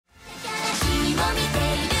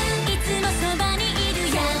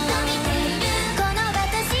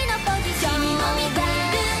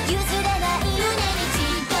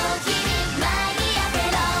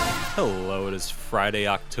Friday,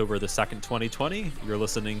 October the 2nd, 2020. You're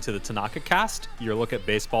listening to the Tanaka Cast, your look at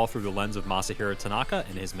baseball through the lens of Masahiro Tanaka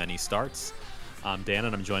and his many starts. I'm Dan,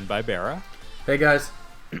 and I'm joined by Bara. Hey, guys.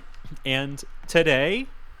 And today,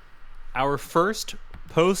 our first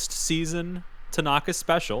post-season Tanaka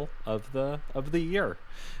special of the year.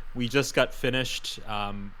 We just got finished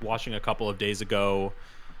watching a couple of days ago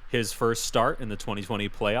his first start in the 2020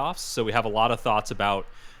 playoffs, so we have a lot of thoughts about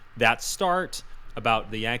that start,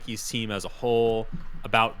 about the Yankees team as a whole,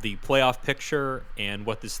 about the playoff picture, and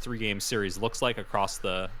what this three-game series looks like across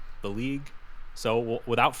the league. So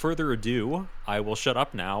without further ado, I will shut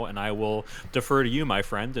up now, and I will defer to you, my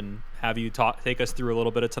friend, and have you take us through a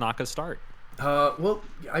little bit of Tanaka's start. Well,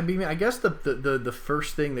 I mean, I guess the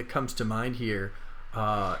first thing that comes to mind here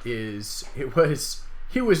is it was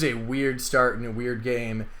a weird start in a weird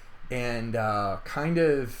game, and kind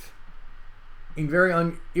of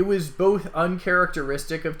it was both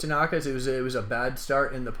uncharacteristic of Tanaka's. It was a bad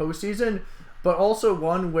start in the postseason, but also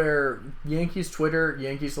one where Yankees Twitter,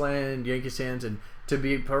 Yankees land, Yankees fans, and to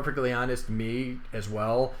be perfectly honest, me as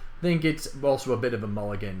well, think it's also a bit of a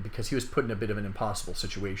mulligan because he was put in a bit of an impossible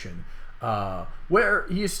situation. Where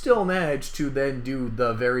he still managed to then do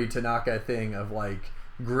the very Tanaka thing of like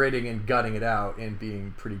gritting and gutting it out and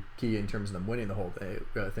being pretty key in terms of them winning the whole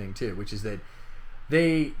thing too, which is that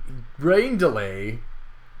they rain delay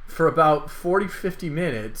for about 40-50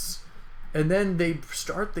 minutes, and then they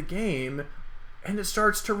start the game and it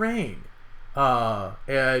starts to rain.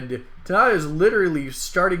 And Tanaka is literally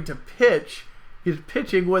starting to pitch. He's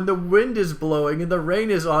pitching when the wind is blowing and the rain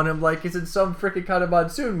is on him like it's in some freaking kind of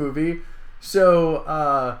monsoon movie.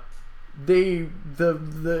 So the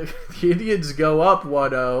Indians go up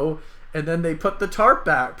 1-0, and then they put the tarp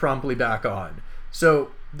promptly back on.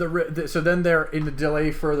 So so then they're in the delay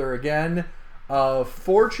further again.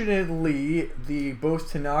 Fortunately, both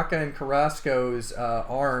Tanaka and Carrasco's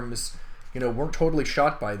arms, weren't totally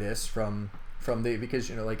shot by this because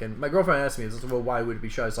and my girlfriend asked me, well, why would it be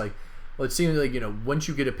shot? It's like, well, it seems like, once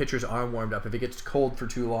you get a pitcher's arm warmed up, if it gets cold for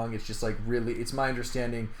too long, it's just like really, it's my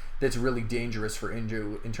understanding that it's really dangerous for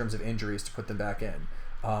in terms of injuries to put them back in.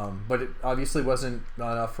 But it obviously wasn't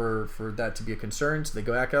enough for that to be a concern, so they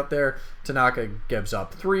go back out there. Tanaka gives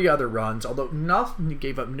up 3 other runs, although he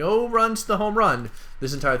gave up no runs to the home run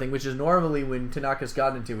this entire thing, which is normally when Tanaka's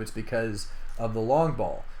gotten into it's because of the long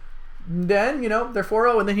ball. Then, they're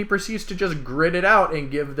 4-0, and then he proceeds to just grit it out and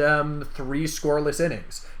give them 3 scoreless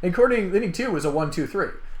innings. Including inning 2 was a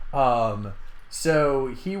 1-2-3. So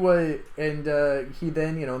he was, and he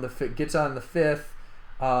then, gets on the 5th.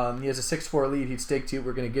 He has a 6-4 lead. He'd stake to.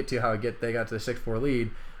 We're going to get to how they got to the 6-4 lead.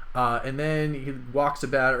 And then he walks a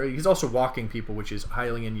batter. He's also walking people, which is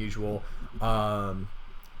highly unusual.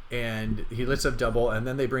 And he lets up double, and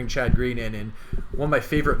then they bring Chad Green in. And one of my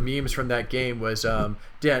favorite memes from that game was,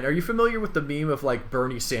 Dan, are you familiar with the meme of like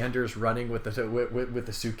Bernie Sanders running with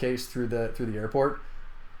the suitcase through the airport?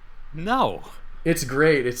 No. It's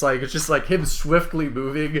great. It's just like him swiftly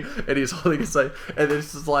moving, and he's holding his like, and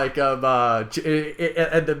it's just like and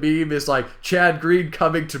the meme is like Chad Green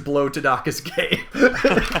coming to blow Tanaka's game.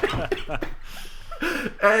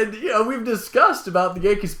 And we've discussed about the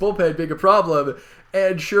Yankees bullpen being a problem,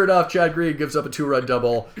 and sure enough, Chad Green gives up a 2-run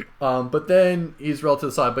double. But then he's rolled to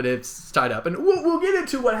the side, but it's tied up, and we'll get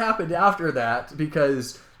into what happened after that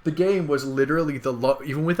because the game was literally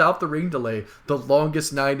even without the rain delay, the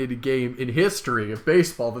longest 9-inning game in history of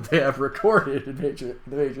baseball that they have recorded in the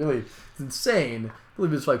major league. It's insane. I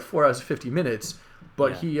believe it was like 4 hours and 50 minutes.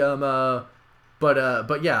 But yeah.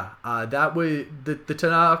 That was the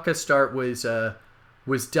Tanaka start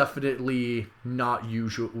was definitely not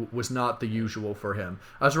usual. Was not the usual for him.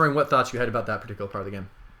 I was wondering what thoughts you had about that particular part of the game.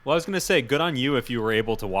 Well, I was going to say, good on you if you were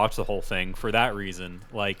able to watch the whole thing for that reason.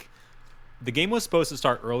 Like, the game was supposed to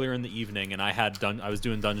start earlier in the evening, and I was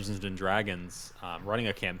doing Dungeons and Dragons, running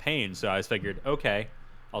a campaign. So I figured, okay,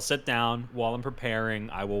 I'll sit down while I'm preparing.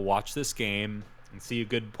 I will watch this game and see a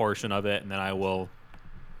good portion of it, and then I will,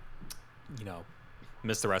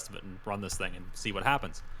 miss the rest of it and run this thing and see what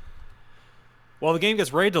happens. Well, the game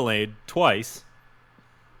gets rain delayed twice.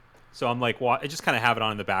 So I'm like, I just kind of have it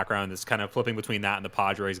on in the background. It's kind of flipping between that and the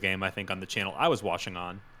Padres game, I think, on the channel I was watching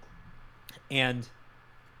on. And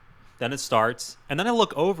then it starts, and then I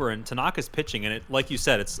look over, and Tanaka's pitching, and it, like you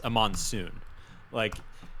said, it's a monsoon. Like,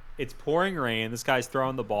 it's pouring rain. This guy's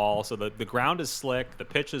throwing the ball, so the ground is slick. The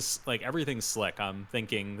pitch is, like, everything's slick. I'm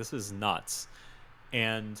thinking, this is nuts.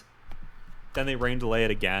 And then they rain delay it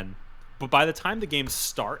again. But by the time the game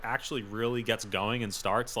actually really gets going and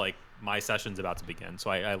starts, like, my session's about to begin. So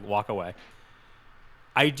I walk away.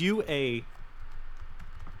 I do a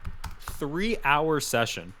 3-hour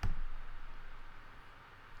session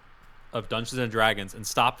of Dungeons and Dragons and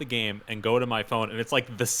stop the game and go to my phone, and it's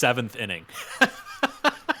like the 7th inning.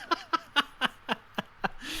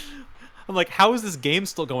 I'm like, how is this game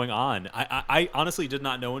still going on? I honestly did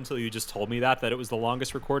not know until you just told me that it was the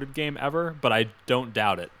longest recorded game ever, but I don't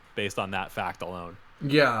doubt it based on that fact alone.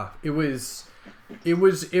 Yeah, it was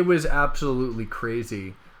absolutely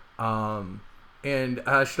crazy. And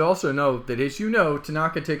I should also note that, as you know,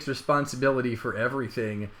 Tanaka takes responsibility for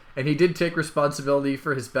everything, and he did take responsibility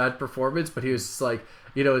for his bad performance, but he was just like,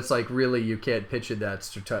 it's like, really, you can't pitch it that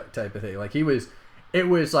type of thing. Like, it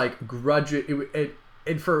was like grudging,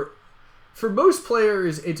 and for most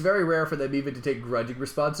players, it's very rare for them even to take grudging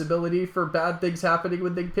responsibility for bad things happening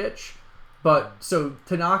when they pitch. But so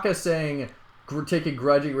Tanaka taking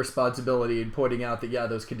grudging responsibility and pointing out that, yeah,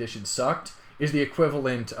 those conditions sucked, is the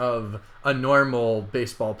equivalent of a normal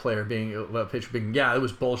baseball player a pitcher being, yeah, it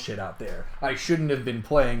was bullshit out there. I shouldn't have been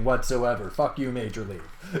playing whatsoever. Fuck you, Major League.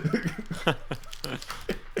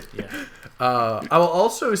 Yeah. I will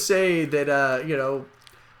also say that,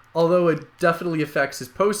 although it definitely affects his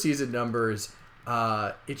postseason numbers,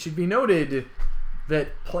 it should be noted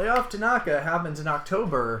that playoff Tanaka happens in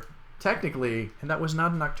October, technically, and that was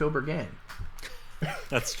not an October game.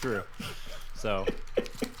 That's true. So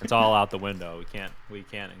it's all out the window. We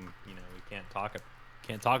can't talk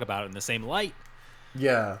about it in the same light.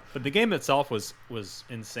 Yeah. But the game itself was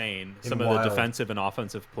insane. Some of wild. the defensive and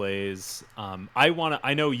offensive plays.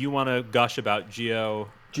 I know you want to gush about Gio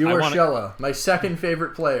Urshela, my second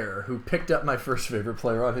favorite player, who picked up my first favorite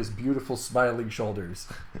player on his beautiful smiling shoulders.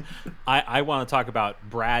 I want to talk about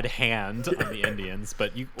Brad Hand on the Indians,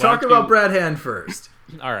 but talk about Brad Hand first.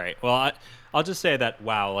 All right. Well, I'll just say that,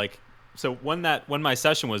 wow, like, so when my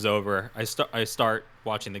session was over, I start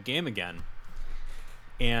watching the game again,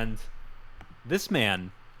 and this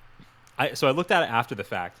man, I looked at it after the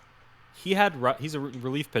fact. He's a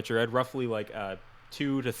relief pitcher. Had roughly like a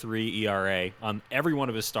 2 to 3 ERA on every one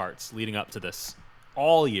of his starts leading up to this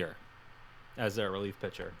all year as a relief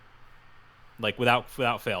pitcher, like without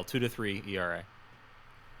fail, 2 to 3 ERA.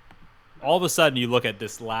 All of a sudden, you look at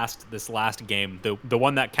this last game, the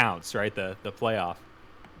one that counts, right? The playoff.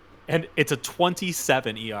 And it's a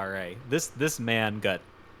 27 ERA. This man got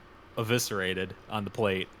eviscerated on the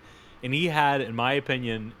plate, and he had, in my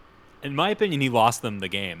opinion, he lost them the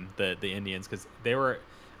game, the Indians, because they were.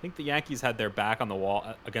 I think the Yankees had their back on the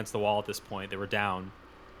wall against the wall at this point. They were down,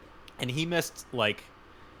 and he missed like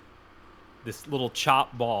this little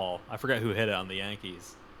chop ball. I forget who hit it on the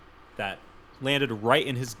Yankees. That landed right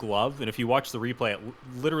in his glove, and if you watch the replay, it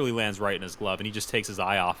literally lands right in his glove, and he just takes his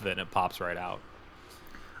eye off of it, and it pops right out.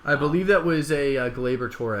 I believe that was a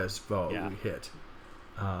Gleyber Torres hit.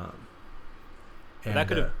 That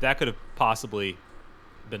could have possibly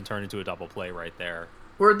been turned into a double play right there.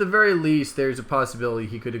 Or at the very least, there's a possibility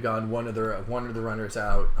he could have gone one of the runners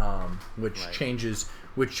out, which Right. changes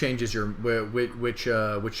your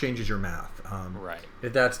math. Right.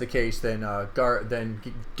 If that's the case, then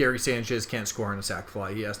Gary Sanchez can't score on a sac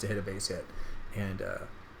fly. He has to hit a base hit, and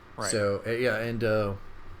Right.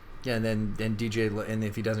 and then DJ, and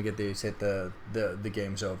if he doesn't get these hit, the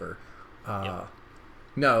game's over. Yep.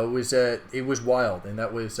 No, it was wild, and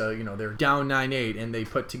that was they're down 9-8, and they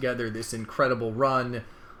put together this incredible run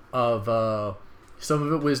of some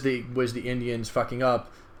of it was the Indians fucking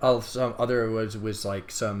up. Some other was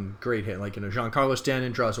like some great hit, like Giancarlo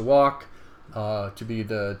Stanton draws a walk to be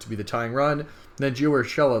the tying run. And then Gio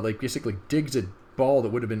Urshela like basically digs a ball that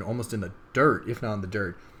would have been almost in the dirt, if not in the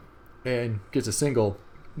dirt, and gets a single.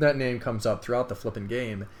 That name comes up throughout the flipping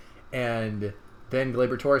game, and then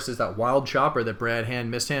Gleyber Torres is that wild chopper that Brad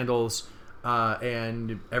Hand mishandles,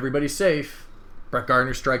 and everybody's safe. Brett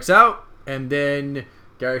Gardner strikes out, and then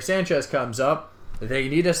Gary Sanchez comes up. They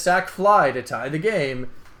need a sac fly to tie the game.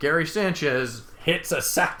 Gary Sanchez hits a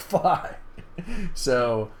sac fly.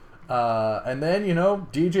 So, and then,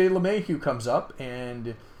 DJ LeMahieu comes up,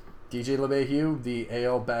 and DJ LeMahieu, the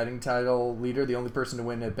AL batting title leader, the only person to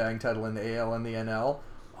win a batting title in the AL and the NL,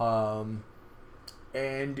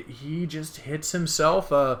 and he just hits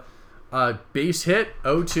himself a base hit,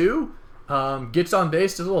 0-2, gets on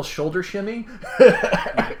base, does a little shoulder shimmy.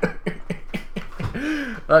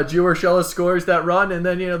 Gio Urshela scores that run, and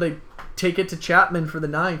then they take it to Chapman for the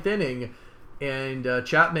 9th inning, and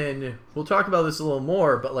Chapman, we'll talk about this a little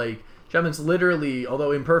more, but like Chapman's literally,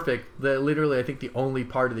 although imperfect, I think the only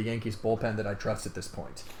part of the Yankees bullpen that I trust at this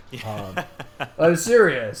point. I'm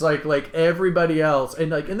serious. Like everybody else,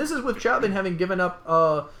 and this is with Chapman having given up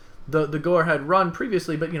the go-ahead run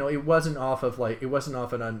previously, but it wasn't off of a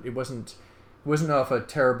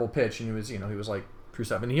terrible pitch, and he was like through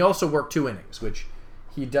 7. He also worked 2 innings, which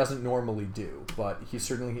he doesn't normally do. But he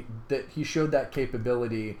certainly that he showed that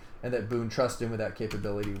capability, and that Boone trusted him with that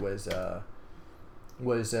capability was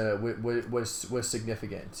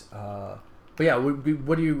significant. But yeah,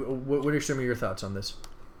 what are some of your thoughts on this?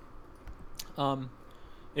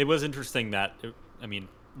 It was interesting that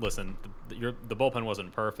listen, the bullpen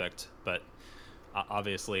wasn't perfect, but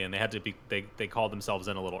obviously, and they had to be they called themselves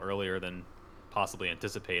in a little earlier than possibly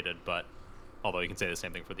anticipated. But although you can say the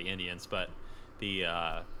same thing for the Indians, but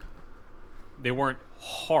they weren't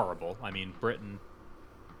horrible. I mean, Britton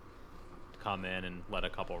come in and let a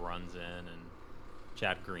couple runs in, and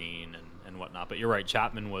Chad Green and whatnot. But you're right,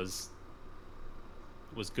 Chapman was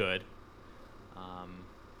good.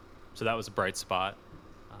 So that was a bright spot.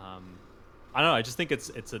 I don't know. I just think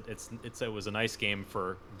it was a nice game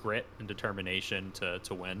for grit and determination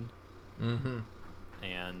to win. Mm-hmm.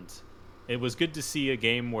 And it was good to see a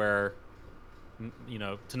game where,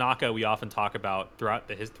 Tanaka, we often talk about throughout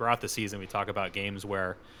the season. We talk about games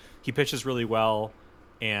where he pitches really well,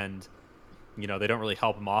 and they don't really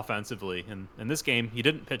help him offensively. And in this game, he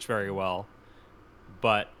didn't pitch very well,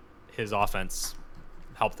 but his offense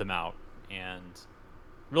helped him out, and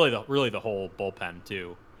really the whole bullpen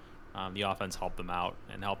too. The offense helped them out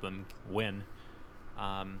and helped them win.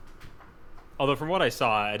 Although from what I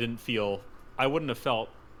saw, I wouldn't have felt,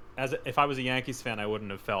 if I was a Yankees fan, I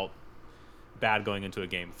wouldn't have felt bad going into a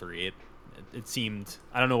game 3. It seemed,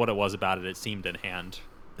 I don't know what it was about it. It seemed in hand.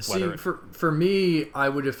 See, for me, I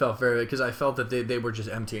would have felt very, because I felt that they were just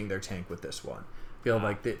emptying their tank with this one.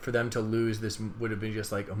 For them to lose this would have been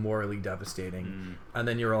just like morally devastating. And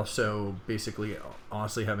then you're also basically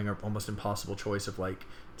honestly having an almost impossible choice of like,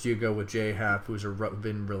 do you go with J Happ, who's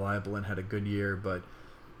been reliable and had a good year, but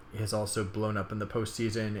has also blown up in the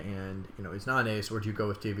postseason, and he's not an ace, or do you go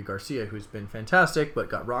with David Garcia, who's been fantastic but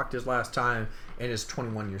got rocked his last time and is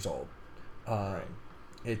 21 years old? Right.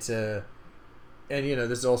 It's a, and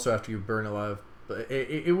this is also after you burn a lot of, but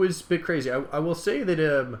it was a bit crazy. I will say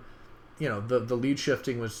that the lead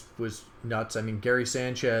shifting was nuts. I mean, Gary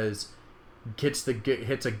Sanchez hits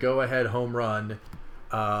a go-ahead home run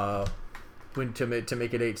to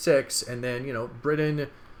make it 8-6, and then Britton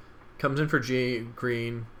comes in for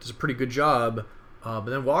Green, does a pretty good job, but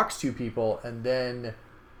then walks 2 people, and then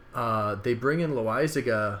they bring in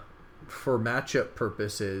Loaizaga for matchup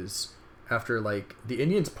purposes after the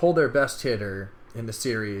Indians pull their best hitter in the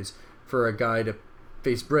series for a guy to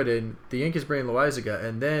face Britton. The Yankees bring in Loaizaga,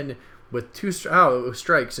 and then with 2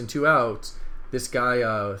 strikes and 2 outs, this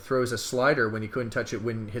guy throws a slider when he couldn't touch it,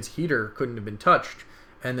 when his heater couldn't have been touched,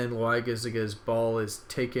 and then Loaizaga's ball is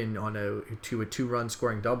taken on to a 2-run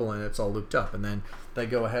scoring double, and it's all looped up, and then they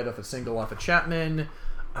go ahead off a single off of Chapman,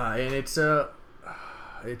 and and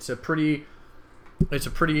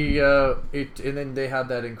then they have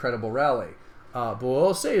that incredible rally. But what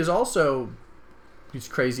I'll say is also, what's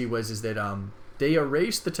crazy is that they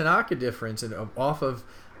erased the Tanaka difference and off of,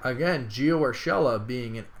 again, Gio Urshela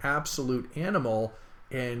being an absolute animal,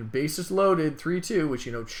 and bases loaded 3-2, which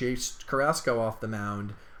chased Carrasco off the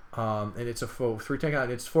mound, and it's a 3-10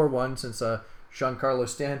 count. It's 4-1 since Giancarlo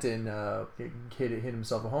Stanton hit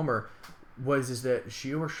himself a homer. Is that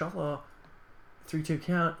Gio Urshela 3-2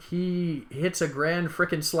 count? He hits a grand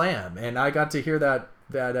frickin' slam, and I got to hear that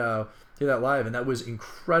live, and that was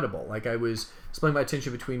incredible. I was splitting my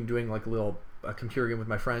attention between doing a computer game with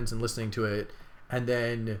my friends and listening to it, and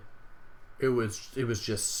then it was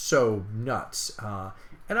just so nuts.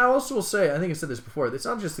 And I also will say, I think I said this before, it's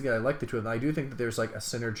not just the guy I like the two of them. I do think that there's a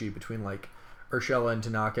synergy between Urshela and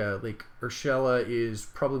Tanaka. Urshela is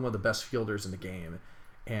probably one of the best fielders in the game,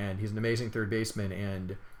 and he's an amazing third baseman,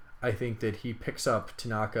 and I think that he picks up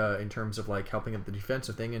Tanaka in terms of helping up the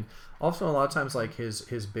defensive thing, and also a lot of times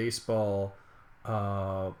his baseball,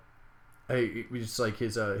 just his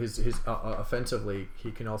offensively, he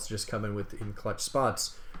can also just come in clutch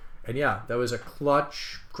spots. And yeah, that was a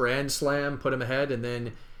clutch grand slam, put him ahead, and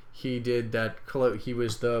then he did that. He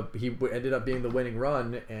ended up being the winning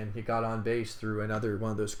run, and he got on base through another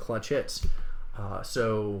one of those clutch hits.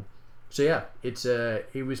 So yeah,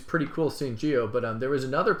 it was pretty cool seeing Gio. But there was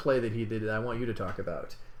another play that he did that I want you to talk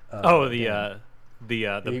about. The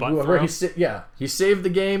butt throw? He saved the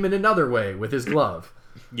game in another way with his glove.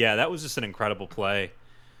 Yeah, that was just an incredible play.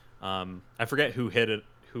 I forget who hit it,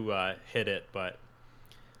 but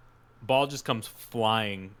ball just comes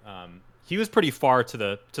flying. He was pretty far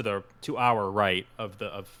to our right of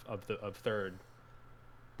third,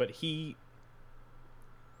 but he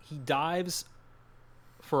dives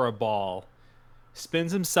for a ball,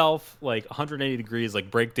 spins himself 180 degrees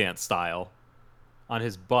breakdance style on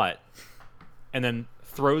his butt, and then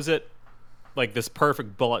throws it like this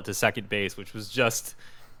perfect bullet to second base, which was just,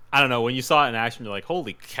 I don't know, when you saw it in action, you're like,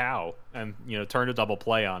 holy cow. And, turned a double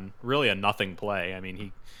play on really a nothing play. I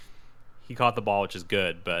mean, he caught the ball, which is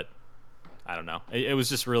good, but I don't know. It was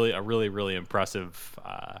just really a really impressive,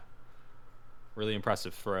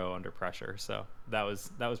 throw under pressure. So that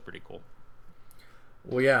was pretty cool.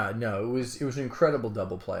 Well, yeah, no, it was an incredible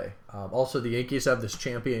double play. Also, the Yankees have this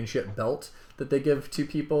championship belt that they give to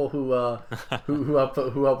people who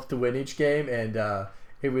help to win each game, and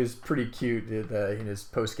it was pretty cute in his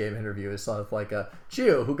post game interview. It's sort of like,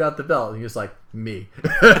 Gio, who got the belt? And he was like, me.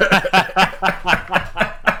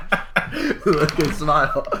 Look and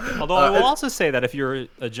smile. Although I will also say that if you're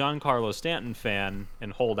a Giancarlo Stanton fan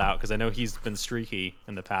and hold out, because I know he's been streaky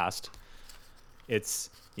in the past, it's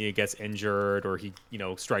he gets injured or he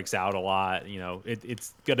strikes out a lot.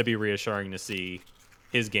 It's going to be reassuring to see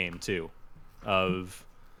his game too. Of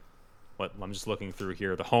what I'm just looking through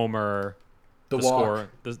here: the homer, the walk,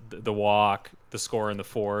 score, the walk, the score in the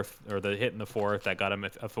fourth, or the hit in the fourth that got him.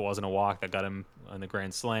 If it wasn't a walk, that got him on the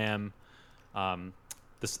grand slam.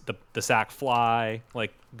 The sac fly,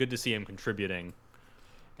 like good to see him contributing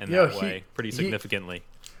in that way pretty significantly.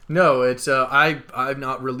 No, it's I've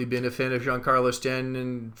not really been a fan of Giancarlo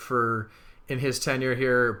Stanton in his tenure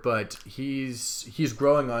here, but he's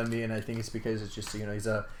growing on me, and I think it's because it's just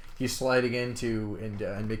he's sliding into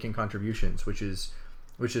and making contributions, which is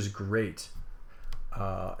great,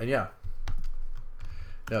 and yeah.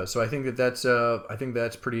 No, so I think that's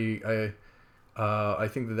pretty. I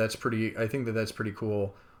think that's pretty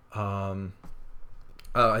cool.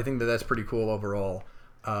 I think that's pretty cool overall.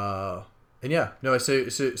 And yeah, no, so it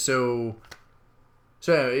was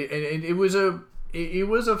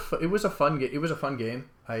a fun game. It was a fun game.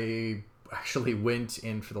 I actually went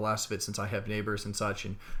in for the last of it since I have neighbors and such,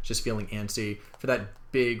 and just feeling antsy for that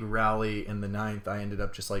big rally in the ninth. I ended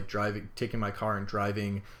up just like taking my car and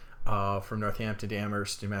driving from Northampton to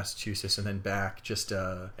Amherst in Massachusetts and then back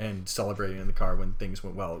and celebrating in the car when things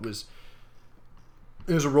went well. It was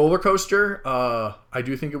a roller coaster. I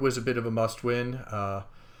do think it was a bit of a must win.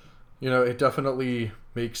 It definitely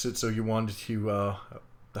makes it so you wanted to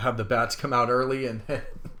have the bats come out early and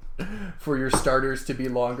for your starters to be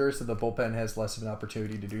longer, so the bullpen has less of an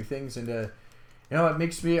opportunity to do things. And it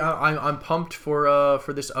makes me I'm pumped for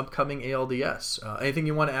this upcoming ALDS. Anything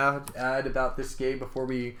you want to add about this game before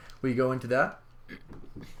we go into that?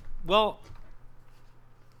 Well,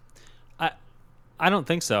 I don't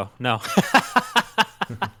think so. No.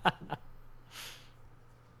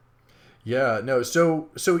 Yeah, no. So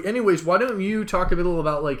anyways, why don't you talk a little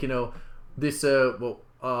about this about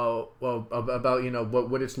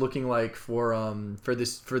what it's looking like for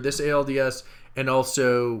this ALDS, and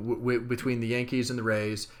also between the Yankees and the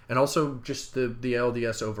Rays, and also just the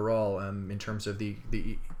ALDS overall in terms of the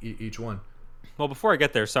each one. Well, before I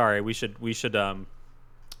get there, sorry, we should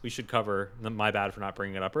cover my bad for not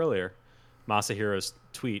bringing it up earlier. Masahiro's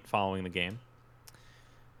tweet following the game.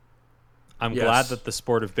 I'm glad that the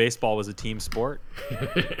sport of baseball was a team sport.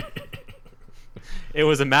 It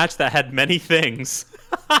was a match that had many things.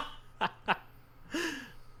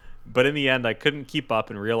 But in the end, I couldn't keep up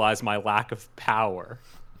and realize my lack of power.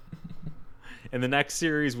 In the next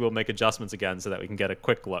series, we'll make adjustments again so that we can get a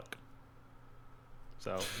quick look.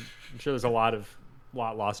 So I'm sure there's a lot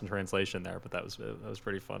lost in translation there, but that was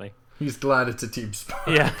pretty funny. He's glad it's a team sport.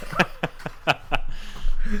 Yeah.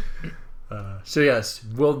 So yes,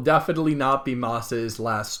 will definitely not be Masa's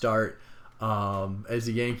last start as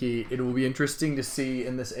a Yankee. It will be interesting to see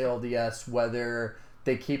in this ALDS whether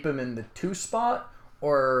they keep him in the 2 spot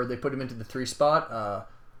or they put him into the 3 spot.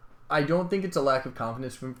 I don't think it's a lack of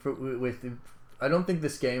confidence I don't think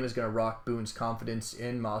this game is going to rock Boone's confidence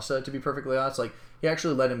in Masa, to be perfectly honest. Like, he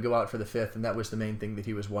actually let him go out for the 5th, and that was the main thing that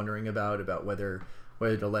he was wondering about whether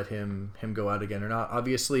to let him go out again or not.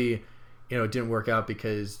 Obviously, it didn't work out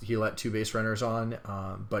because he let 2 base runners on,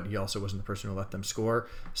 but he also wasn't the person who let them score.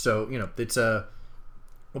 So,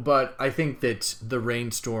 but I think that the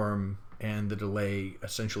rainstorm and the delay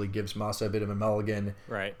essentially gives Masa a bit of a mulligan.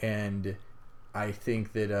 Right. And I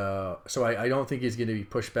think that, so I don't think he's going to be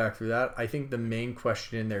pushed back through that. I think the main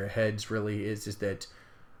question in their heads really is that,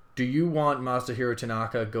 do you want Masahiro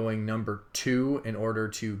Tanaka going number 2 in order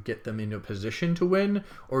to get them into a position to win?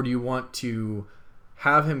 Or do you want to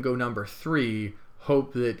have him go number 3,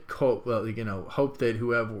 hope that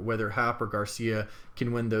whoever, whether Happ or Garcia,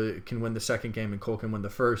 can win the second game and Cole can win the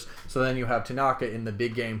first. So then you have Tanaka in the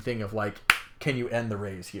big game thing of like, can you end the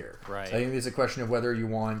Rays here? Right. So I think there's a question of whether you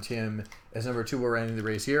want him as number 2 or ending the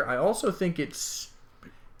Rays here. I also think it's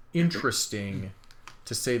interesting,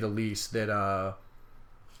 to say the least, that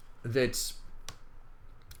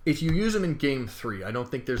if you use him in game 3, I don't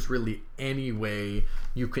think there's really any way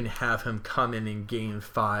you can have him come in game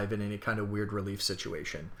 5 in any kind of weird relief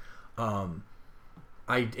situation. And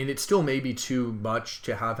it still may be too much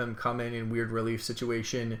to have him come in weird relief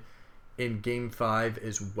situation in game 5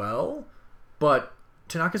 as well. But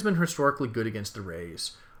Tanaka's been historically good against the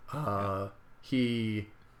Rays. He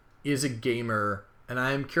is a gamer, and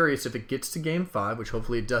I am curious if it gets to game 5, which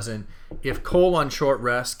hopefully it doesn't. If Cole on short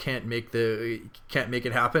rest can't make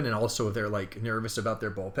it happen, and also if they're like nervous about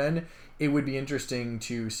their bullpen, it would be interesting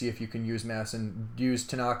to see if you can use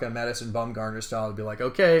Tanaka, Madison, Bumgarner style to be like,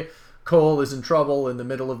 okay, Cole is in trouble in the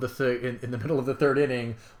middle of the in the middle of the third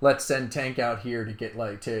inning. Let's send Tank out here to get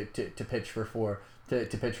like to pitch for 4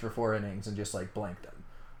 innings and just like blank them.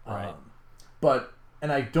 Right.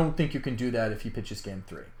 And I don't think you can do that if he pitches game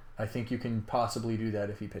 3. I think you can possibly do that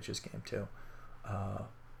if he pitches game 2.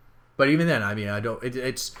 But even then, I mean,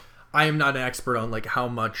 I am not an expert on like how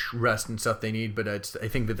much rest and stuff they need, but I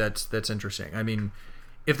think that's interesting. I mean,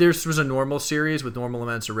 if this was a normal series with normal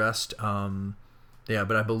amounts of rest, yeah,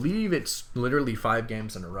 but I believe it's literally 5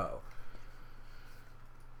 games in a row.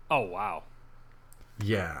 Oh, wow.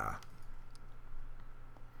 Yeah.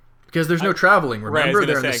 Because there's no traveling. Remember,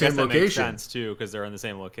 they're in the same location. That makes sense too, because they're in the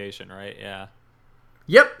same location, right? Yeah.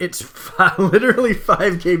 Yep, it's literally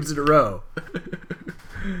 5 games in a row.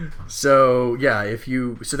 So yeah,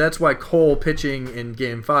 so that's why Cole pitching in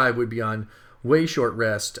game 5 would be on way short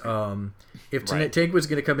rest. If Tank was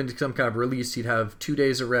going to come into some kind of release, he'd have 2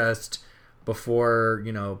 days of rest before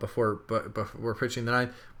pitching the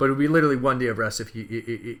 9th. But it would be literally 1 day of rest if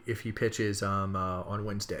he pitches on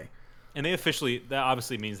Wednesday. And that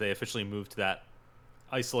obviously means they officially moved to that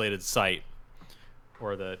isolated site,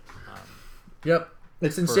 or the. Yep,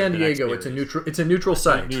 it's in San Diego. It's a neutral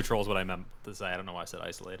site. Neutral is what I meant to say. I don't know why I said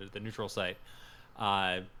isolated. The neutral site.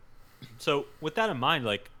 So with that in mind,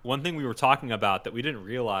 like one thing we were talking about that we didn't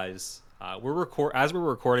realize, as we're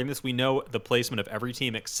recording this, we know the placement of every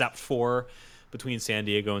team except for between San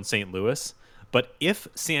Diego and St. Louis. But if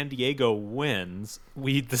San Diego wins,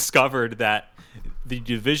 we discovered that the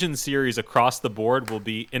division series across the board will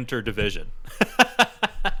be interdivision,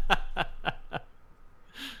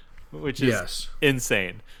 which is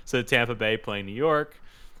insane. So Tampa Bay playing New York,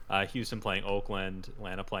 Houston playing Oakland,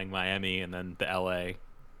 Atlanta playing Miami, and then the LA,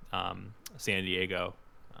 San Diego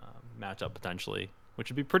matchup potentially, which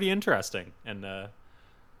would be pretty interesting. And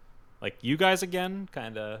like you guys again,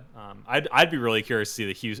 kind of. I'd be really curious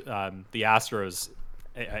to see the Astros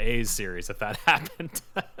A's series if that happened.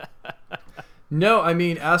 No, I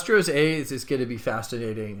mean Astros A's is going to be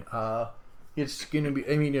fascinating. It's going to be.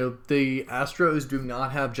 I mean, the Astros do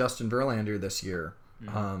not have Justin Verlander this year.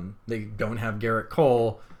 Mm-hmm. They don't have Garrett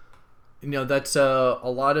Cole. That's a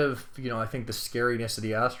lot of I think the scariness of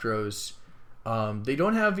the Astros. They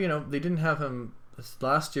don't have they didn't have him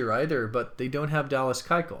last year either, but they don't have Dallas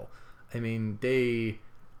Keuchel. I mean, you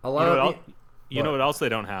know what else they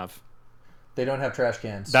don't have? They don't have trash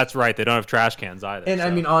cans. That's right. They don't have trash cans either. And I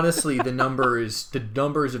mean, honestly, the numbers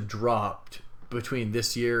have dropped between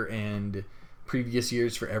this year and previous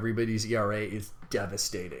years for everybody's ERA is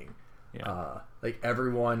devastating. Yeah. Like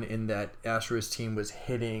everyone in that Astros team was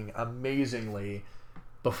hitting amazingly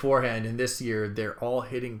beforehand, and this year they're all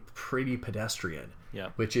hitting pretty pedestrian. Yeah.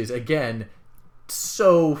 Which is again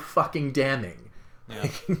so fucking damning. Yeah.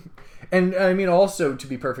 And I mean, also to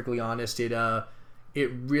be perfectly honest, it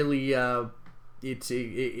really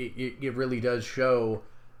does show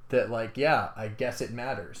that, like, yeah, I guess it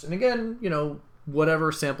matters. And again,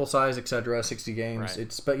 whatever sample size, etc., 60 games. Right.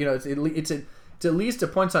 It's at least a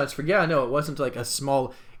point size for it wasn't like a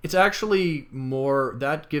small. It's actually more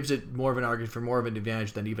that gives it more of an argument for more of an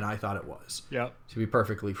advantage than even I thought it was. Yeah. To be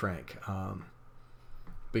perfectly frank.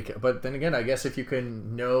 But then again, I guess if you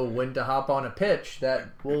can know when to hop on a pitch,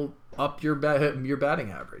 that will up your batting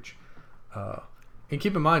average. And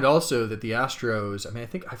keep in mind also that the Astros. I mean,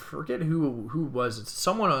 I forget who was it.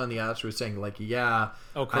 Someone on the Astros saying like, yeah.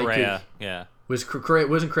 Oh, Correa. Yeah.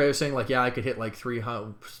 Wasn't Correa saying like, yeah, I could hit like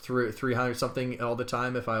 300 something all the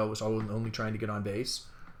time if I was only trying to get on base.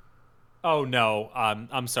 Oh no,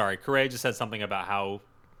 I'm sorry. Correa just said something about how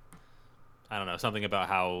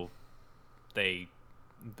they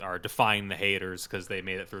are defying the haters because they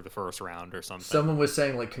made it through the first round or something. Someone was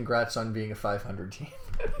saying like, congrats on being a 500 team.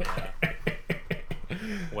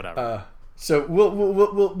 Whatever. So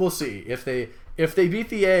we'll see if they beat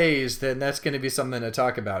the A's, then that's going to be something to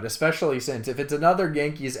talk about. Especially since if it's another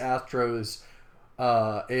Yankees Astros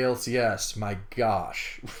ALCS, my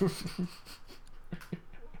gosh.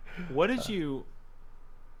 What did you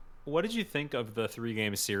think of the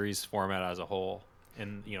 3-game series format as a whole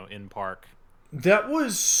in park? That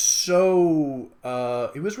was so.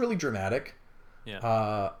 It was really dramatic.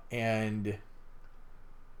 Yeah. And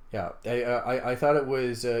yeah, I thought it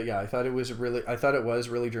was. I thought it was really. I thought it was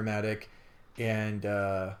really dramatic, and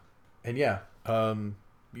yeah.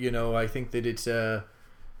 I think that it's I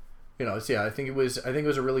think it was. I think it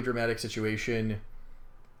was a really dramatic situation,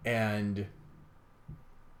 and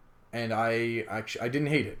I didn't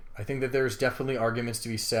hate it. I think that there's definitely arguments to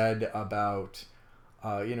be said about,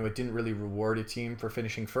 it didn't really reward a team for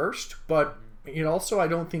finishing first, but it also I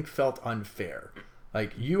don't think felt unfair.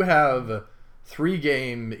 Like you have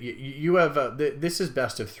you have this is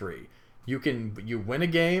best of three. You win a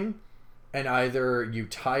game, and either you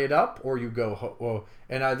tie it up or you go home. Well,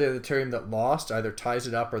 and either the team that lost either ties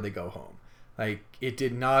it up or they go home. Like it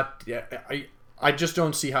did not. I just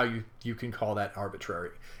don't see how you can call that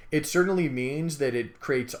arbitrary. It certainly means that it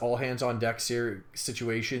creates all hands on deck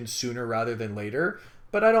situations sooner rather than later.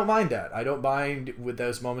 But I don't mind that. I don't mind with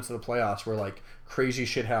those moments of the playoffs where like crazy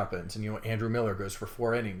shit happens, and Andrew Miller goes for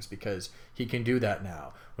 4 innings because he can do that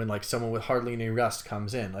now. When like someone with hardly any rest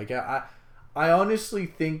comes in, like I honestly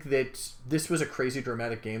think that this was a crazy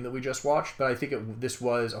dramatic game that we just watched, but I think this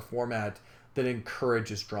was a format that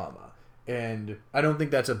encourages drama. And I don't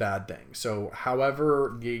think that's a bad thing. So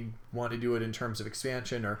however you want to do it in terms of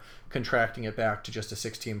expansion or contracting it back to just a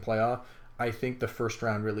 16 playoff, I think the first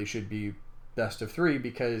round really should be best of 3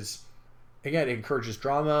 because, again, it encourages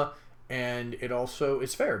drama, and it also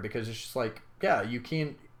is fair because it's just like, yeah, you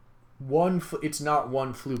can't it's not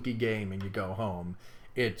one fluky game and you go home.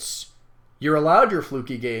 You're allowed your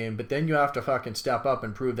fluky game, but then you have to fucking step up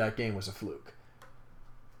and prove that game was a fluke.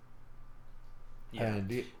 Yeah.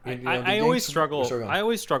 I always struggle. I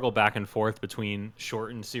always struggle back and forth between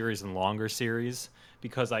shortened series and longer series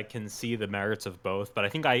because I can see the merits of both. But I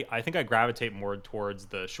think I gravitate more towards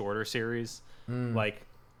the shorter series. Like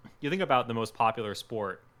you think about the most popular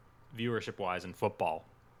sport, viewership wise, in football,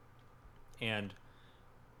 and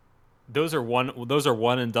those are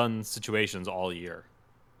one and done situations all year.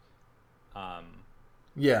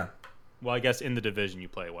 Yeah. Well, I guess in the division you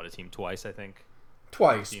play a team twice, I think.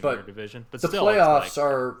 Twice, but division. But the still, playoffs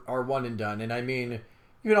are one and done. And I mean,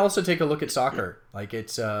 you can also take a look at soccer. Like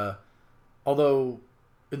it's although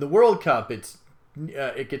in the World Cup it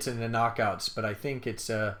gets into knockouts, but I think it's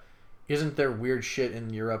isn't there weird shit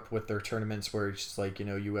in Europe with their tournaments where it's just like,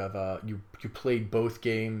 you have you played both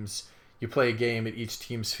games, you play a game at each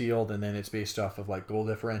team's field, and then it's based off of like goal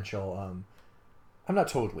differential. I'm not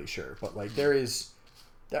totally sure, but like there is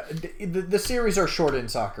the series are short in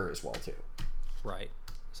soccer as well too. Right.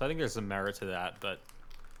 So I think there's some merit to that, but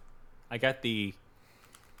I get the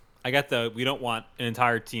we don't want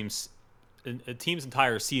a team's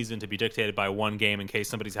entire season to be dictated by one game in case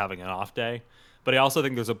somebody's having an off day. But I also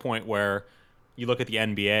think there's a point where you look at the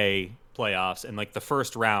NBA playoffs and like the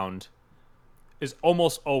first round is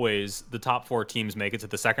almost always the top 4 teams make it to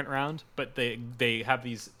the second round, but they have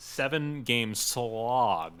these 7-game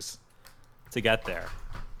slogs to get there.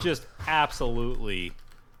 Just absolutely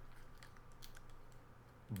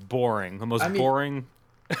boring. The most boring.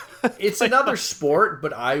 It's another sport,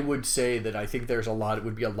 but I would say that I think it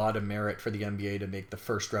would be a lot of merit for the NBA to make the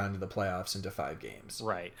first round of the playoffs into 5 games.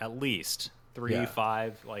 Right. At least 3,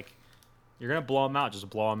 5. Like, you're going to blow them out. Just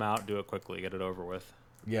blow them out. Do it quickly. Get it over with.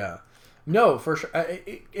 Yeah. No, for sure.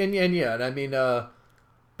 And I mean, but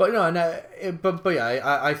no, but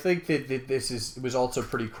yeah, I think that it was also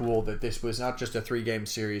pretty cool that this was not just a 3-game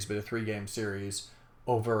series, but a 3-game series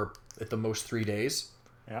over at the most 3 days.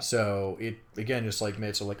 Yeah. So it again just like made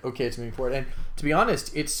it so like, okay, it's moving forward. And to be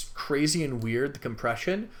honest, it's crazy and weird, the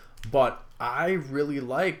compression, but I really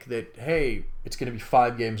like that. Hey, it's going to be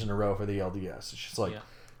 5 games in a row for the LDS. It's just like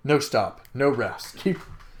no stop, no rest, keep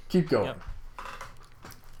going. Yep.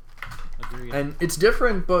 Agreed. And it's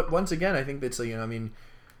different, but once again, I think that's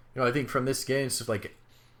I think from this game, it's just like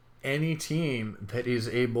any team that is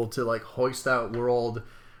able to like hoist that World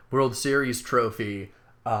Series trophy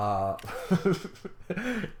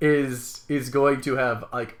is going to have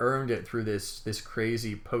like earned it through this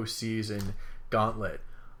crazy postseason gauntlet.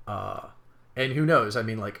 And who knows? I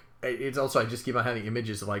mean, like it's also, I just keep on having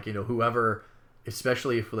images of like, whoever,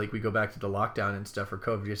 especially if like we go back to the lockdown and stuff for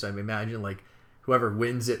COVID, just I imagine like whoever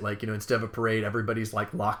wins it, like, instead of a parade, everybody's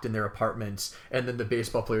like locked in their apartments, and then the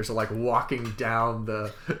baseball players are like walking down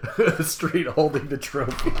the street holding the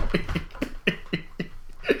trophy.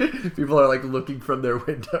 People are like looking from their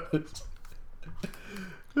windows.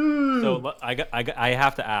 So I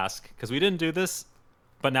have to ask, because we didn't do this,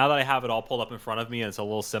 but now that I have it all pulled up in front of me and it's a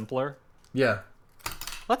little simpler. Yeah.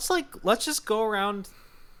 Let's just go around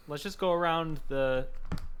the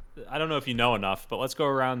I don't know if you know enough, but let's go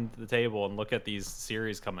around the table and look at these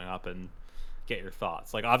series coming up and get your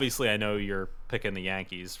thoughts. Like, obviously, I know you're picking the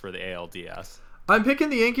Yankees for the ALDS. I'm picking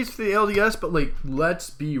the Yankees for the LDS, but like, let's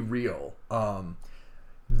be real.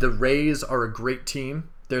 The Rays are a great team.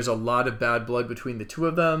 There's a lot of bad blood between the two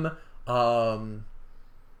of them.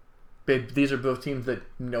 These are both teams that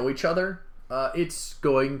know each other. It's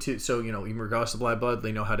going to, so, you know, even regardless of bad blood,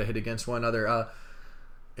 they know how to hit against one another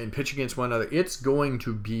and pitch against one another. It's going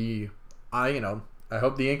to be, I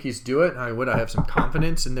hope the Yankees do it. I have some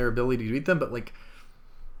confidence in their ability to beat them, but like,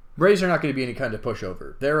 Rays are not going to be any kind of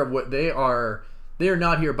pushover. They are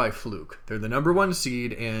not here by fluke. They're the number one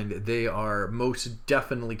seed, and they are most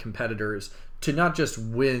definitely competitors to not just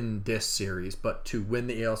win this series, but to win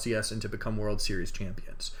the ALCS and to become World Series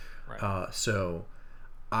champions. Right. So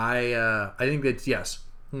I think that's, yes,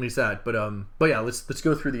 at least that. But yeah, let's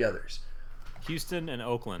go through the others. Houston and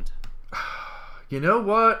Oakland. You know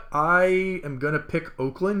what? I am gonna pick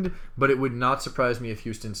Oakland, but it would not surprise me if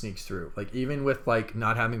Houston sneaks through. Like, even with like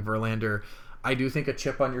not having Verlander, I do think a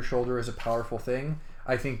chip on your shoulder is a powerful thing.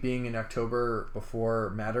 I think being in October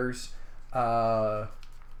before matters. And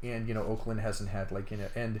you know, Oakland hasn't had like, you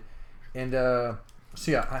know,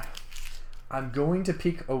 so yeah, I'm going to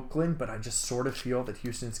pick Oakland, but I just sort of feel that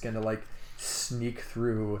Houston's gonna like sneak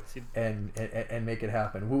through and make it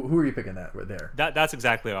happen. Who are you picking that right there? That's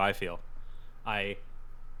exactly how I feel. I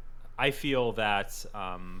feel that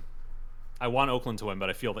I want Oakland to win, but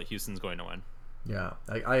I feel that Houston's going to win. Yeah,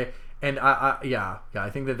 I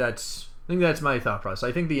think that's my thought process.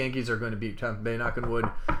 I think the Yankees are going to beat Tampa Bay, knock on wood,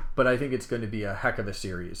 but I think it's going to be a heck of a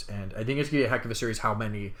series, and I think it's going to be a heck of a series how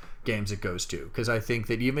many games it goes to, because I think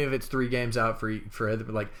that even if it's 3 games out for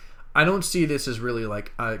like, I don't see this as really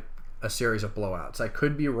like a series of blowouts. I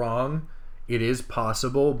could be wrong. It is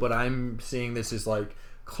possible, but I'm seeing this as like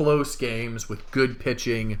close games with good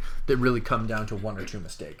pitching that really come down to 1 or 2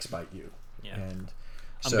 mistakes by you. Yeah. And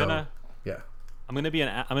I'm so, gonna be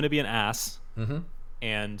an ass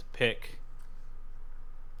and pick.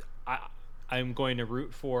 I'm going to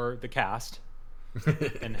root for the cast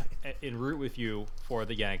and root with you for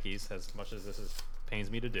the Yankees, as much as pains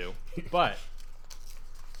me to do. But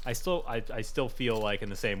I still feel like in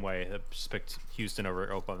the same way that just picked Houston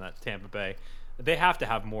over Oakland, that Tampa Bay, they have to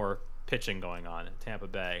have more pitching going on in Tampa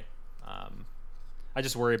Bay. I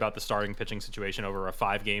just worry about the starting pitching situation over a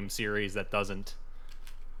 5-game series that doesn't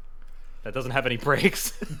have any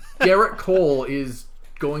breaks. Garrett Cole is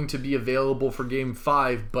going to be available for Game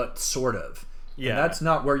 5, but sort of. Yeah, and that's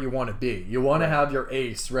not where you want to be. You want to have your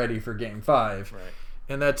ace ready for Game 5, right?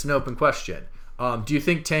 And that's an open question. Do you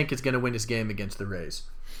think Tank is going to win his game against the Rays?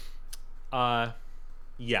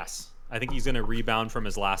 Yes. I think he's going to rebound from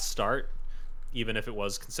his last start, even if it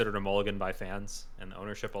was considered a mulligan by fans and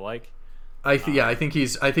ownership alike. I think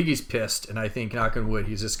he's pissed, and I think, knock on wood,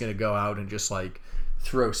 he's just going to go out and just like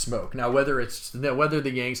throw smoke. Now, whether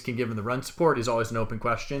the Yanks can give him the run support is always an open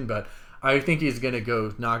question, but I think he's going to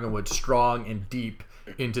go, knock on wood, strong and deep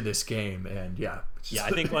into this game. And yeah, I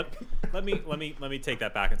think let me take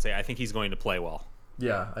that back and say I think he's going to play well.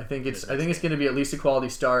 Yeah, I think it's going to be at least a quality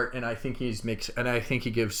start, and I think he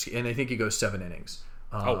goes 7 innings.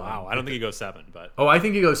 Oh wow! I don't think he goes 7, but I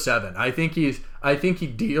think he goes 7. I think he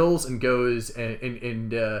deals and goes and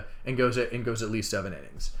goes at least 7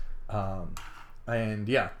 innings. And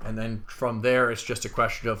then from there it's just a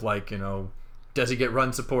question of like, you know, does he get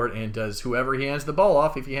run support, and does whoever he hands the ball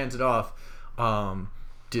off, if he hands it off,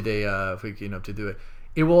 do they to do it?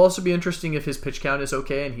 It will also be interesting if his pitch count is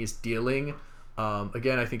okay and he's dealing.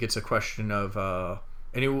 Again, I think it's a question of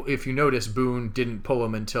if you notice, Boone didn't pull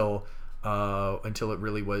him until it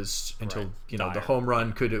really was Dyer. The home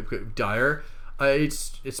run could Dyer.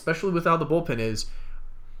 It's especially with how the bullpen is.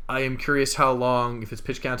 I am curious how long, if his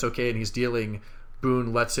pitch count's okay and he's dealing,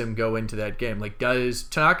 Boone lets him go into that game. Like,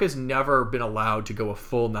 Tanaka's never been allowed to go a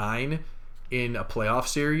full 9 in a playoff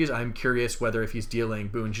series. I'm curious whether if he's dealing,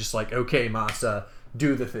 Boone's just like, okay, Masa,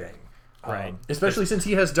 do the thing. Right. Especially since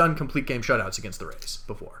he has done complete game shutouts against the Rays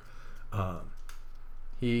before.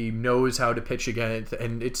 He knows how to pitch again,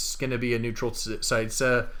 and it's going to be a neutral site. It's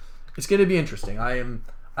going to be interesting. I'm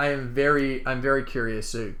very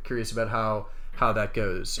curious about how that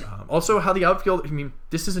goes. Also, how the outfield. I mean,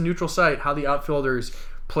 this is a neutral site. How the outfielders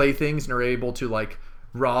play things and are able to like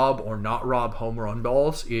rob or not rob home run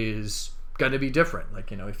balls is going to be different.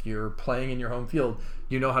 Like, you know, if you're playing in your home field,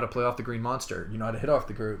 you know how to play off the green monster. You know how to hit off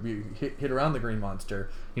you hit around the green monster.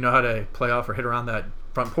 You know how to play off or hit around that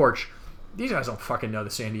front porch. These guys don't fucking know the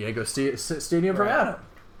San Diego Stadium from Adam.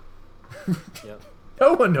 Yep.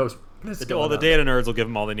 No one knows The data nerds will give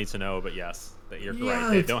them all they need to know, but yes, that you're right.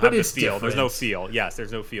 They don't have the feel. There's no feel. Yes,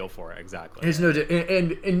 there's no feel for it. Exactly. There's no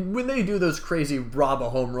and when they do those crazy rob a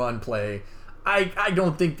home run play, I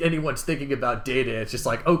don't think anyone's thinking about data. It's just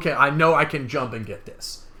like, okay, I know I can jump and get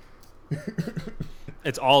this.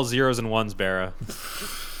 It's all zeros and ones, Barra.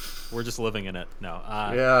 We're just living in it. No.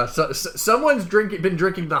 Yeah. So someone's been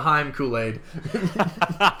drinking the Heim Kool-Aid.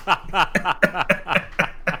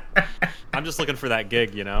 I'm just looking for that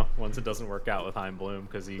gig, once it doesn't work out with Heim Bloom,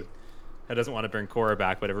 because he doesn't want to bring Cora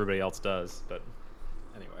back, but everybody else does. But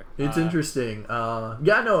anyway, it's interesting.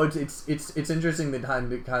 It's interesting that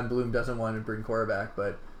Heim Bloom doesn't want to bring Cora back,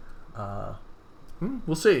 but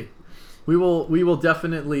we'll see. We'll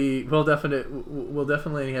definitely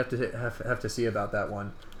have to see about that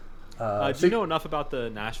one. Do you know enough about the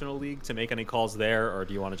National League to make any calls there, or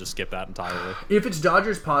do you want to just skip that entirely? If it's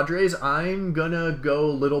Dodgers Padres, I'm gonna go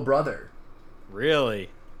little brother. Really?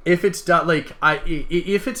 If it's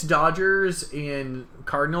if it's Dodgers and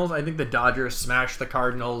Cardinals, I think the Dodgers smash the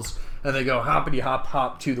Cardinals and they go hoppity hop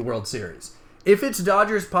hop to the World Series. If it's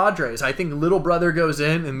Dodgers Padres, I think little brother goes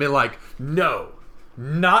in and be like, no,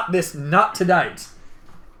 not tonight.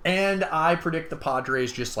 And I predict the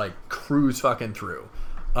Padres just like cruise fucking through.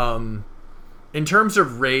 In terms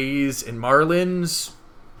of Rays and Marlins,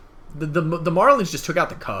 the Marlins just took out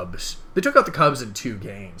the Cubs. They took out the Cubs in 2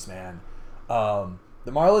 games, man.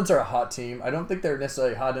 The Marlins are a hot team. I don't think they're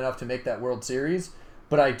necessarily hot enough to make that World Series,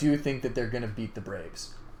 but I do think that they're going to beat the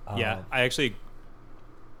Braves. Yeah, I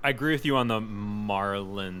agree with you on the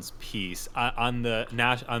Marlins piece. On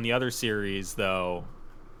the other series, though,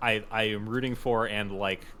 I am rooting for and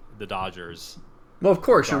like the Dodgers. Well, of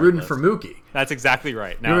course, you're rooting for Mookie. That's exactly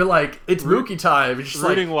right. Now, you're like, it's Mookie time. It's just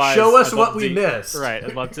rooting wise, show us what we missed. Right.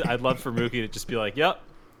 I'd love for Mookie to just be like, yep.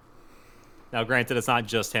 Now, granted, it's not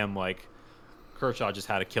just him. Like, Kershaw just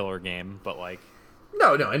had a killer game, but like...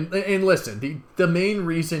 No, and listen, the main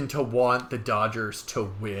reason to want the Dodgers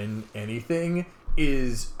to win anything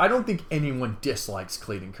is I don't think anyone dislikes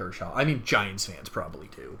Clayton Kershaw. I mean, Giants fans probably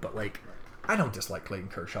do, but like, I don't dislike Clayton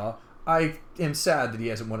Kershaw. I am sad that he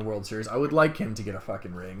hasn't won a World Series. I would like him to get a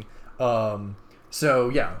fucking ring. So,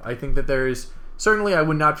 yeah, I think that there's... Certainly, I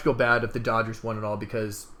would not feel bad if the Dodgers won it all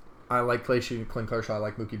because I like Clayton Kershaw, I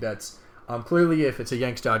like Mookie Betts. Clearly, if it's a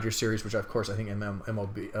Yanks-Dodgers series, which of course I think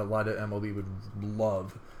MLB, a lot of MLB would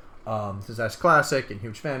love, since that's classic and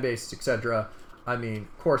huge fan base, etc. I mean,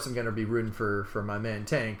 of course I'm going to be rooting for my man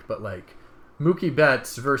Tank, but like Mookie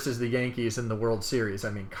Betts versus the Yankees in the World Series, I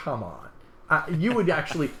mean, come on.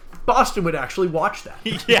 Boston would actually watch that.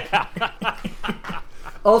 Yeah.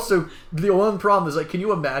 Also, the one problem is, like, can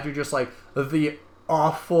you imagine just, like, the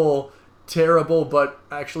awful, terrible, but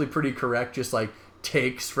actually pretty correct, just, like,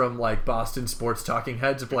 takes from, like, Boston sports talking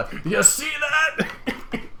heads of, like, you see that?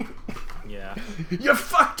 Yeah. You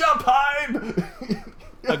fucked up, Heim!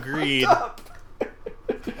 Agreed.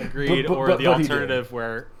 Agreed. Or the alternative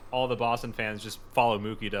where all the Boston fans just follow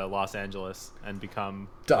Mookie to Los Angeles and become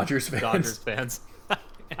Dodgers fans.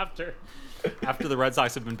 After the Red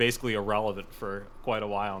Sox have been basically irrelevant for quite a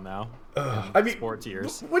while now. I mean, sports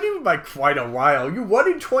years. What do you mean by quite a while? You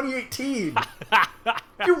won in 2018.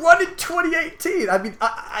 You won in 2018. I mean,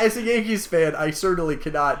 as a Yankees fan, I certainly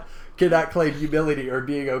cannot claim humility or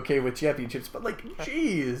being okay with championships. But like,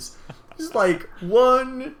 jeez, it's like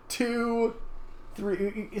 1, 2,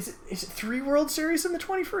 3. Is it 3 World Series in the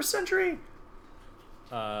 21st century?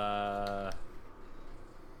 That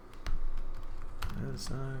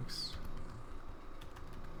sucks.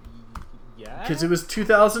 Yeah. Because it was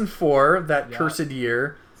 2004, that cursed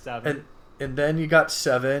year. 7. And then you got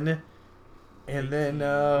 7. And then...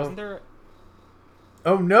 Wasn't there...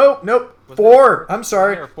 Oh, nope. 4. I'm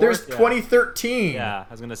sorry. There's 2013. Yeah,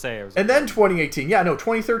 I was going to say. And then 2018. Yeah, no,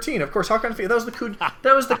 2013. Of course, how can I forget? That was the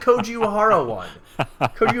Koji Uehara one.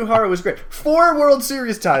 Koji Uehara was great. 4 World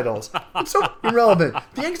Series titles. It's so irrelevant.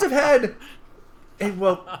 The Yankees have had...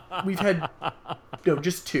 we've had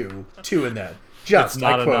just 2 in that. Just it's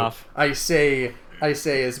not I quote, enough. I say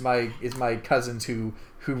as my cousins who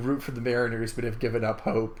root for the Mariners but have given up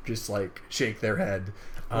hope just like shake their head.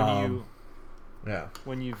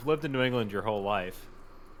 When you've lived in New England your whole life,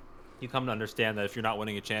 you come to understand that if you're not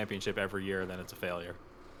winning a championship every year, then it's a failure.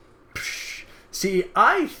 See,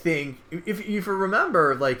 I think if you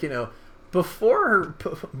remember, like, before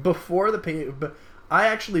I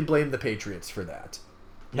actually blame the Patriots for that.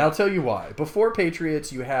 And I'll tell you why. Before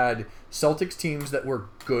Patriots, you had Celtics teams that were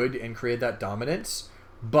good and created that dominance,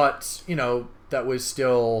 but, that was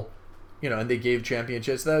still, and they gave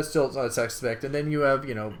championships. That was still a suspect. And then you have,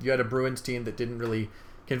 you had a Bruins team that didn't really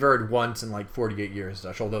convert once in like 48 years,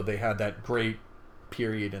 although they had that great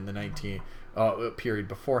period in the 19 period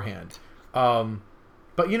beforehand. But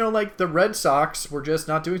like the Red Sox were just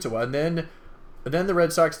not doing so well, and then the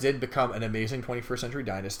Red Sox did become an amazing 21st century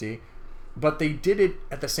dynasty, but they did it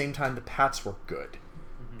at the same time the Pats were good.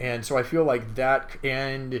 And so I feel like that,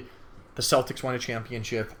 and the Celtics won a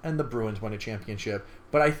championship and the Bruins won a championship.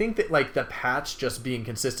 But I think that like the Pats just being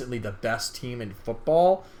consistently the best team in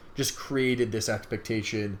football just created this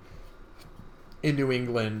expectation in New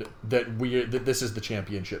England that this is the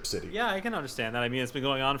championship city. Yeah, I can understand that. I mean, it's been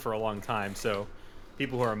going on for a long time, so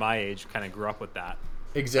people who are my age kind of grew up with that.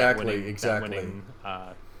 Exactly. That winning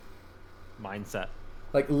mindset.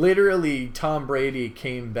 Like literally, Tom Brady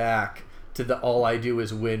came back to the "All I Do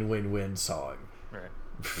Is Win, Win, Win" song. Right.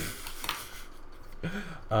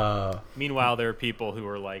 Meanwhile, there are people who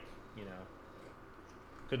are like,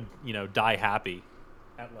 could die happy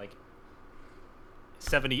at like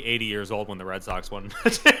 70, 80 years old when the Red Sox won a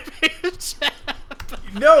championship.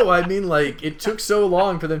 No, I mean, like, it took so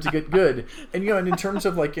long for them to get good. And, and in terms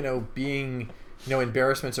of, like, being,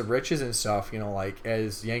 embarrassments of riches and stuff, like,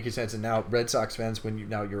 as Yankees fans and now Red Sox fans, when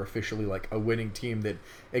you're officially, like, a winning team that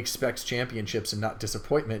expects championships and not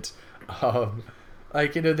disappointment,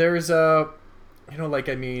 there's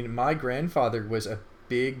my grandfather was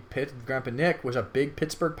Grandpa Nick was a big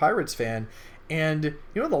Pittsburgh Pirates fan. And,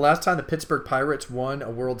 the last time the Pittsburgh Pirates won a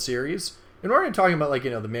World Series, and we're not talking about, like,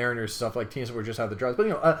 the Mariners stuff, like teams that were just have the droughts,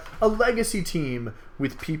 but, a legacy team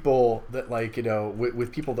with people that, like,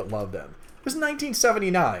 with people that love them. It was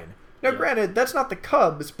 1979. Now, Granted, that's not the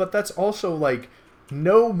Cubs, but that's also, like,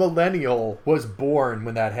 no millennial was born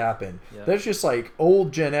when that happened. Yeah. That's just, like,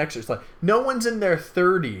 old Gen Xers. Like, no one's in their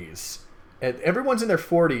 30s, and everyone's in their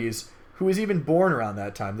 40s who was even born around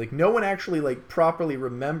that time. Like, no one actually, like, properly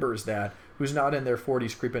remembers that who's not in their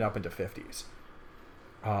 40s creeping up into 50s.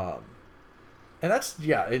 And that's,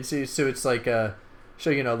 it's like,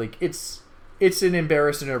 like, it's an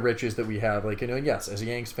embarrassment of riches that we have. Like, yes, as a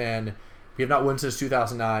Yanks fan, we have not won since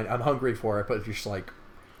 2009. I'm hungry for it, but if you're just like,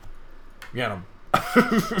 I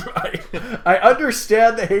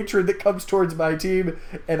understand the hatred that comes towards my team,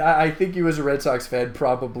 and I think you as a Red Sox fan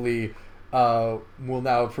probably will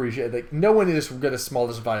now appreciate, like, no one is going to small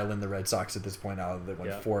this violin the Red Sox at this point now that they won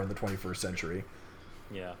 4 in the 21st century.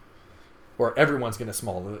 Yeah. Or everyone's going to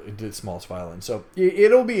small this violin. So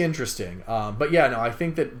it'll be interesting. But yeah, no, I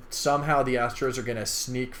think that somehow the Astros are going to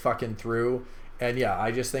sneak fucking through. And yeah,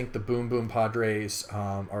 I just think the Boom Boom Padres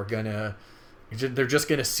are going to, they're just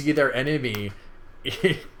going to see their enemy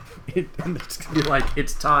and it's going to be like,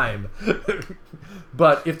 it's time.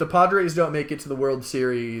 But if the Padres don't make it to the World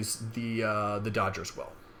Series, the Dodgers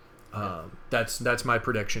will. That's my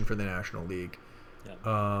prediction for the National League.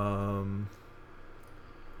 Yeah.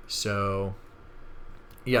 So,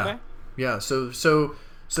 yeah, okay. Yeah. So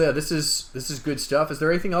yeah, this is good stuff. Is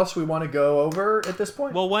there anything else we want to go over at this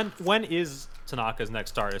point? Well, when is Tanaka's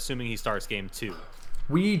next start? Assuming he starts game 2.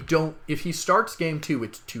 We don't. If he starts game 2,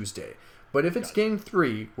 it's Tuesday. But if it's game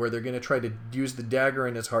 3, where they're going to try to use the dagger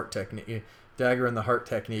in the heart technique,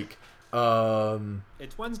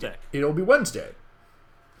 it's Wednesday. It'll be Wednesday.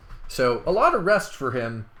 So a lot of rest for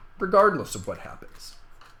him, regardless of what happens.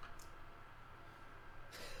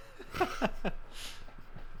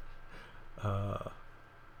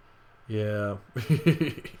 Yeah.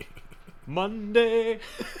 Monday,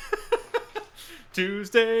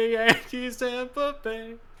 Tuesday, Yankees, Tampa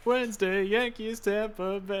Bay. Wednesday, Yankees,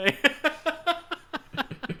 Tampa Bay.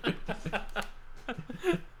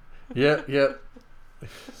 Yep.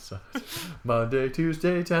 So, Monday,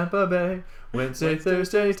 Tuesday, Tampa Bay. Wednesday,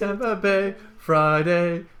 Thursday, Tampa Bay.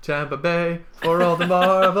 Friday, Tampa Bay. For all the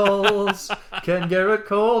marbles. Can Garrett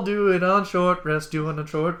Cole do it on short rest? Doing on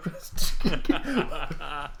short rest.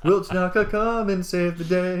 Will Tanaka come and save the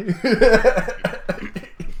day?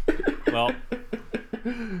 Well,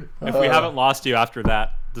 if we haven't lost you after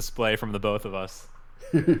that display from the both of us,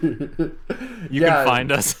 you can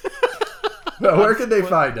find us. Where can they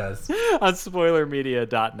find us? On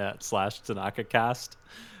spoilermedia.net/TanakaCast.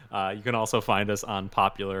 You can also find us on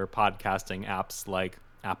popular podcasting apps like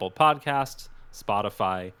Apple Podcasts,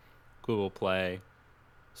 Spotify, Google Play,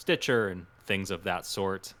 Stitcher, and things of that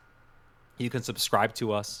sort. You can subscribe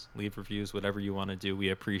to us, leave reviews, whatever you want to do. We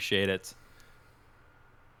appreciate it.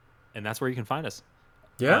 And that's where you can find us.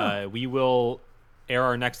 Yeah. We will air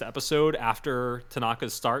our next episode after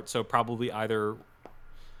Tanaka's start, so probably around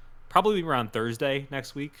Thursday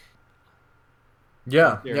next week.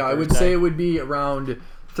 Yeah, I would say it would be around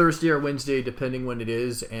Thursday or Wednesday, depending when it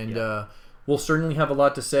is, and we'll certainly have a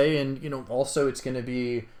lot to say. And also it's going to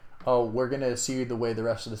be, we're going to see the way the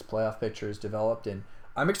rest of this playoff picture is developed, and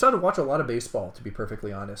I'm excited to watch a lot of baseball, to be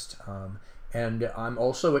perfectly honest. And I'm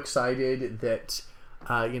also excited that,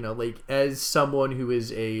 like as someone who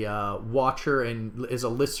is a watcher and is a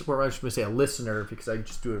listener, or I should say a listener, because I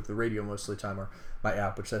just do it with the radio most of the time, or my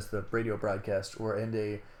app, which says the radio broadcast, or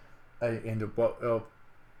as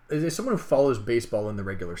someone who follows baseball in the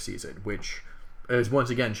regular season, which is once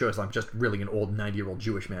again shows I'm just really an old 90-year-old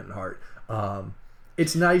Jewish man at heart.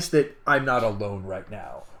 It's nice that I'm not alone right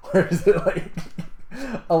now. Whereas like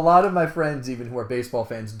a lot of my friends, even who are baseball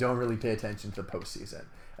fans, don't really pay attention to the postseason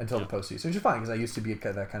until the postseason, which is fine because I used to be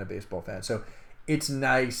that kind of baseball fan. So it's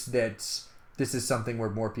nice that this is something where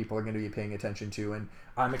more people are going to be paying attention to, and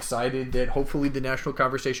I'm excited that hopefully the national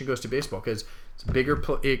conversation goes to baseball because it's bigger.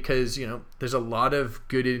 Because there's a lot of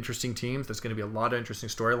good, interesting teams. There's going to be a lot of interesting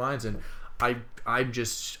storylines, and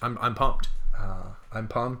I'm pumped. I'm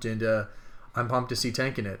pumped, and I'm pumped to see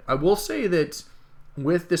Tank in it. I will say that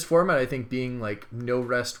with this format, I think being like no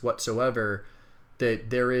rest whatsoever, that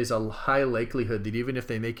there is a high likelihood that even if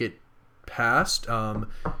they make it past,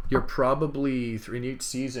 you're probably in each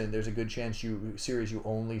season. There's a good chance you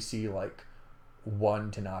only see like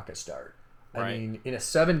one Tanaka start. Right. I mean, in a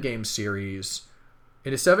 7-game series,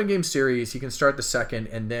 he can start the second,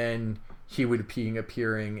 and then he would be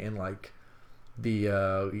appearing in like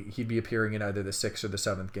he'd be appearing in either the 6th or the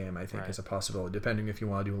 7th game. I think is a possibility, depending if you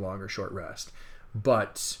want to do a long or short rest.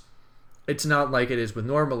 But it's not like it is with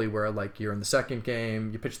normally, where like you're in the second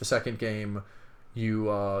game, you pitch the second game.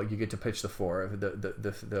 You get to pitch the 4,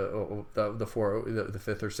 the 4, the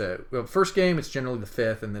 5th or 6th. Well, first game it's generally the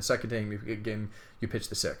 5th, and the second game you pitch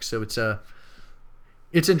the 6th. So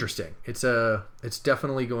it's interesting. It's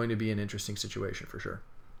definitely going to be an interesting situation for sure.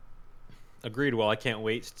 Agreed. Well, I can't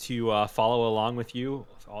wait to follow along with you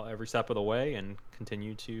every step of the way and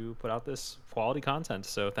continue to put out this quality content.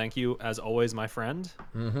 So thank you as always, my friend.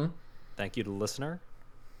 Mm-hmm. Thank you to the listener,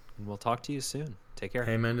 and we'll talk to you soon. Take care.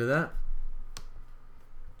 Amen to that.